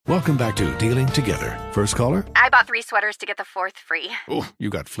Welcome back to Dealing Together. First caller? I bought 3 sweaters to get the 4th free. Oh, you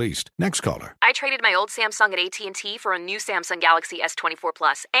got fleeced. Next caller? I traded my old Samsung at AT&T for a new Samsung Galaxy S24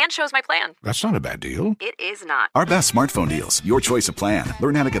 Plus and chose my plan. That's not a bad deal. It is not. Our best smartphone deals. Your choice of plan.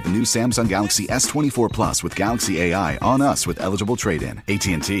 Learn how to get the new Samsung Galaxy S24 Plus with Galaxy AI on us with eligible trade-in.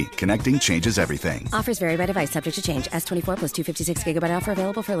 AT&T. Connecting changes everything. Offers vary by device. Subject to change. S24 plus 256 gigabyte offer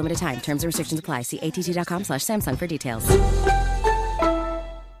available for a limited time. Terms and restrictions apply. See att.com/Samsung for details.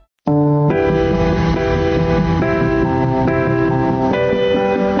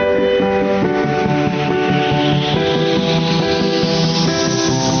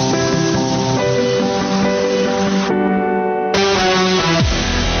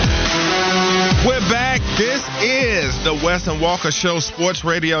 This is the Wes and Walker Show, Sports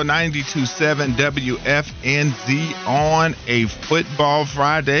Radio 92.7 WFNZ on a football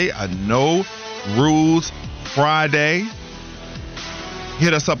Friday, a no rules Friday.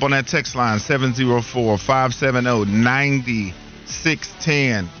 Hit us up on that text line,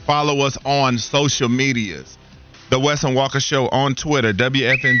 704-570-9610. Follow us on social medias. The Wes and Walker Show on Twitter,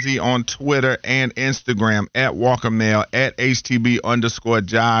 WFNZ on Twitter and Instagram, at Walker Mail, at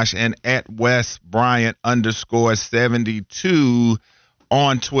HTB_Josh, and at Wes Bryant _72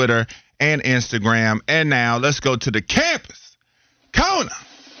 on Twitter and Instagram. And now let's go to the campus. Kona.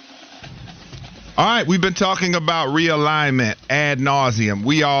 All right, we've been talking about realignment ad nauseum.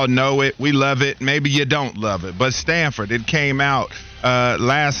 We all know it. We love it. Maybe you don't love it. But Stanford, it came out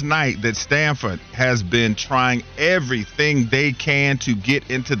last night that Stanford has been trying everything they can to get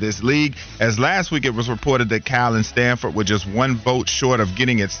into this league. As last week it was reported that Cal and Stanford were just 1 vote short of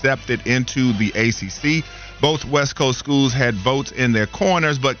getting accepted into the ACC. Both West Coast schools had votes in their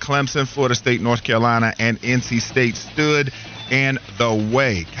corners, but Clemson, Florida State, North Carolina, and NC State stood in the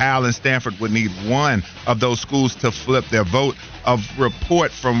way. Cal and Stanford would need one of those schools to flip their vote. A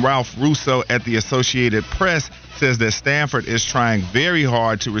report from Ralph Russo at the Associated Press says that Stanford is trying very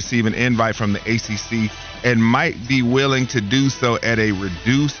hard to receive an invite from the ACC and might be willing to do so at a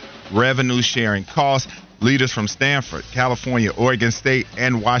reduced revenue sharing cost. Leaders from Stanford, California, Oregon State,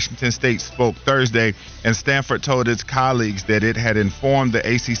 and Washington State spoke Thursday, and Stanford told its colleagues that it had informed the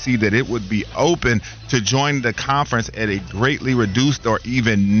ACC that it would be open to join the conference at a greatly reduced or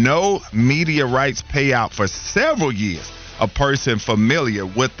even no media rights payout for several years. A person familiar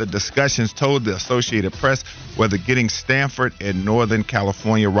with the discussions told the Associated Press whether getting Stanford and Northern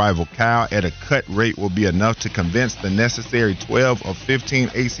California rival Cal at a cut rate will be enough to convince the necessary 12 of 15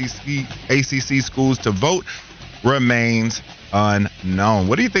 ACC schools to vote remains unknown.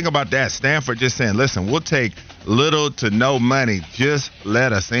 What do you think about that? Stanford just saying, listen, we'll take little to no money. Just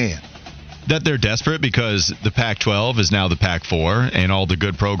let us in. That they're desperate because the Pac-12 is now the Pac-4, and all the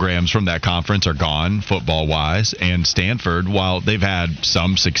good programs from that conference are gone football-wise. And Stanford, while they've had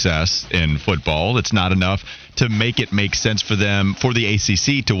some success in football, it's not enough to make it make sense for them, for the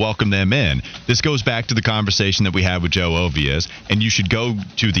ACC to welcome them in. This goes back to the conversation that we had with Joe Ovies, and you should go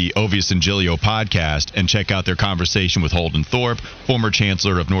to the Ovies and Giglio podcast and check out their conversation with Holden Thorpe, former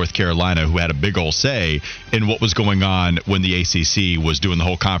chancellor of North Carolina, who had a big old say in what was going on when the ACC was doing the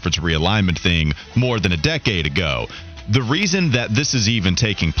whole conference realignment thing more than a decade ago. The reason that this is even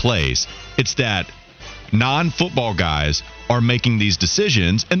taking place, it's that non-football guys are making these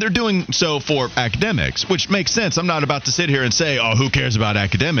decisions, and they're doing so for academics, which makes sense. I'm not about to sit here and say, oh, who cares about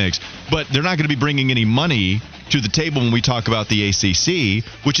academics? But they're not going to be bringing any money to the table when we talk about the ACC,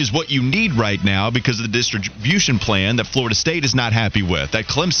 which is what you need right now because of the distribution plan that Florida State is not happy with, that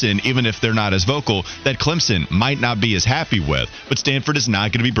Clemson, even if they're not as vocal, that Clemson might not be as happy with. But Stanford is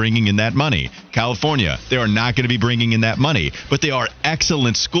not going to be bringing in that money. California, they are not going to be bringing in that money. But they are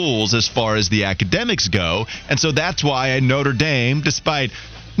excellent schools as far as the academics go, and so that's why Notre Dame, despite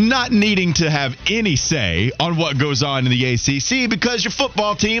not needing to have any say on what goes on in the ACC because your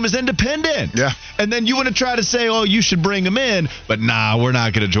football team is independent. Yeah. And then you want to try to say, oh, you should bring them in, but nah, we're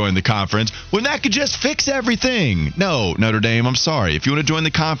not going to join the conference when that could just fix everything. No, Notre Dame, I'm sorry. If you want to join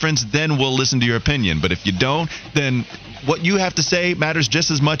the conference, then we'll listen to your opinion. But if you don't, then what you have to say matters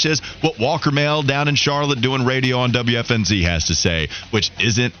just as much as what Walker Mail down in Charlotte doing radio on WFNZ has to say, which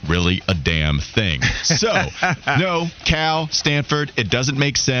isn't really a damn thing. So, no, Cal, Stanford, it doesn't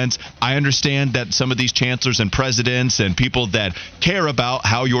make sense. I understand that some of these chancellors and presidents and people that care about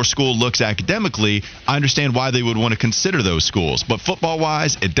how your school looks academically, I understand why they would want to consider those schools. But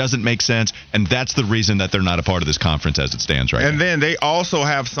football-wise, it doesn't make sense, and that's the reason that they're not a part of this conference as it stands right now. And then they also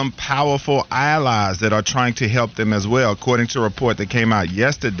have some powerful allies that are trying to help them as well. According to a report that came out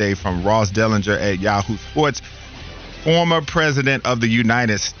yesterday from Ross Dellinger at Yahoo Sports, Former President of the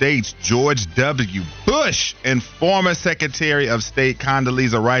United States, George W. Bush, and former Secretary of State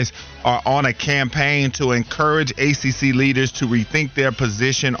Condoleezza Rice are on a campaign to encourage ACC leaders to rethink their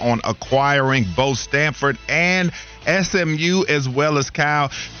position on acquiring both Stanford and SMU, as well as Kyle.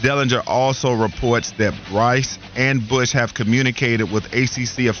 Dellinger also reports that Rice and Bush have communicated with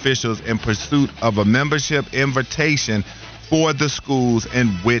ACC officials in pursuit of a membership invitation for the schools in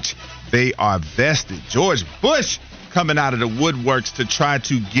which they are vested. George Bush coming out of the woodworks to try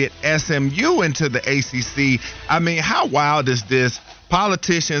to get SMU into the ACC. I mean, how wild is this?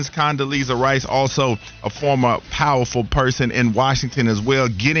 Politicians, Condoleezza Rice, also a former powerful person in Washington as well,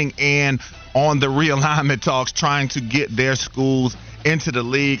 getting in on the realignment talks, trying to get their schools into the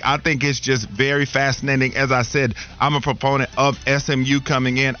league. I think it's just very fascinating. As I said, I'm a proponent of SMU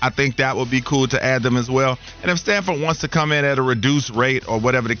coming in. I think that would be cool to add them as well. And if Stanford wants to come in at a reduced rate or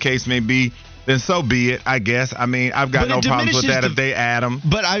whatever the case may be, then so be it, I guess. I mean, I've got no problems with that if they add them.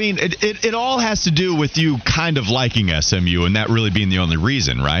 But, I mean, it all has to do with you kind of liking SMU and that really being the only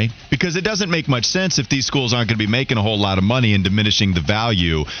reason, right? Because it doesn't make much sense if these schools aren't going to be making a whole lot of money and diminishing the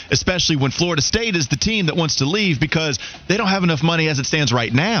value, especially when Florida State is the team that wants to leave because they don't have enough money as it stands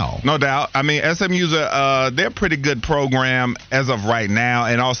right now. No doubt. I mean, SMU's they're a pretty good program as of right now,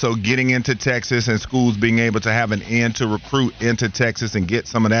 and also getting into Texas and schools being able to have an end to recruit into Texas and get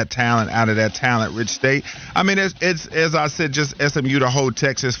some of that talent out of that talent-rich state. I mean, it's as I said, just SMU, the whole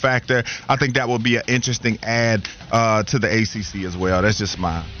Texas factor. I think that will be an interesting add to the ACC as well. That's just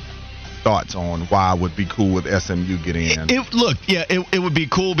my thoughts on why it would be cool with SMU getting in. It would be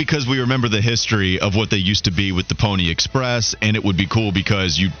cool because we remember the history of what they used to be with the Pony Express, and it would be cool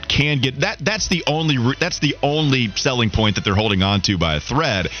because you can get that. That's the only selling point that they're holding on to by a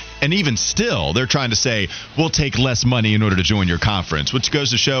thread. And even still, they're trying to say we'll take less money in order to join your conference, which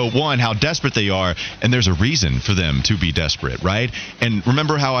goes to show, one, how desperate they are, and there's a reason for them to be desperate, right? And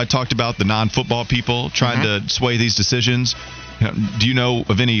remember how I talked about the non-football people trying to sway these decisions? Do you know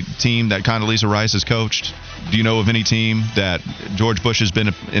of any team that Condoleezza Rice has coached? Do you know of any team that George Bush has been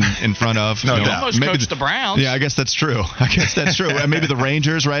in front of? No, almost coached the Browns. Yeah, I guess that's true. Maybe the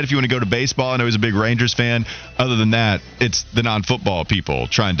Rangers, right? If you want to go to baseball, I know he's a big Rangers fan. Other than that, it's the non-football people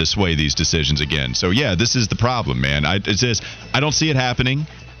trying to sway these decisions again. So, yeah, this is the problem, man. I don't see it happening.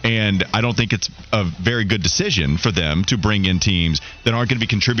 And I don't think it's a very good decision for them to bring in teams that aren't going to be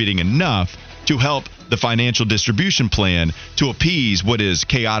contributing enough to help the financial distribution plan to appease what is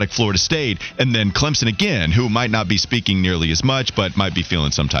chaotic Florida State, and then Clemson again, who might not be speaking nearly as much, but might be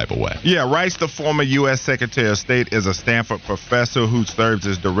feeling some type of way. Yeah, Rice, the former U.S. Secretary of State, is a Stanford professor who serves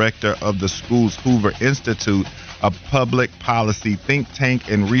as director of the school's Hoover Institute, a public policy think tank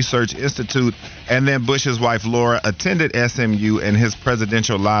and research institute. And then Bush's wife, Laura, attended SMU, and his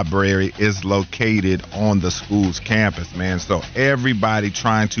presidential library is located on the school's campus, man. So everybody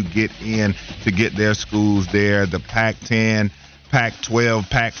trying to get in to get their schools there. The Pac-10, Pac-12,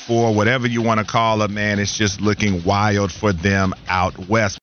 Pac-4, whatever you want to call it, man, it's just looking wild for them out west.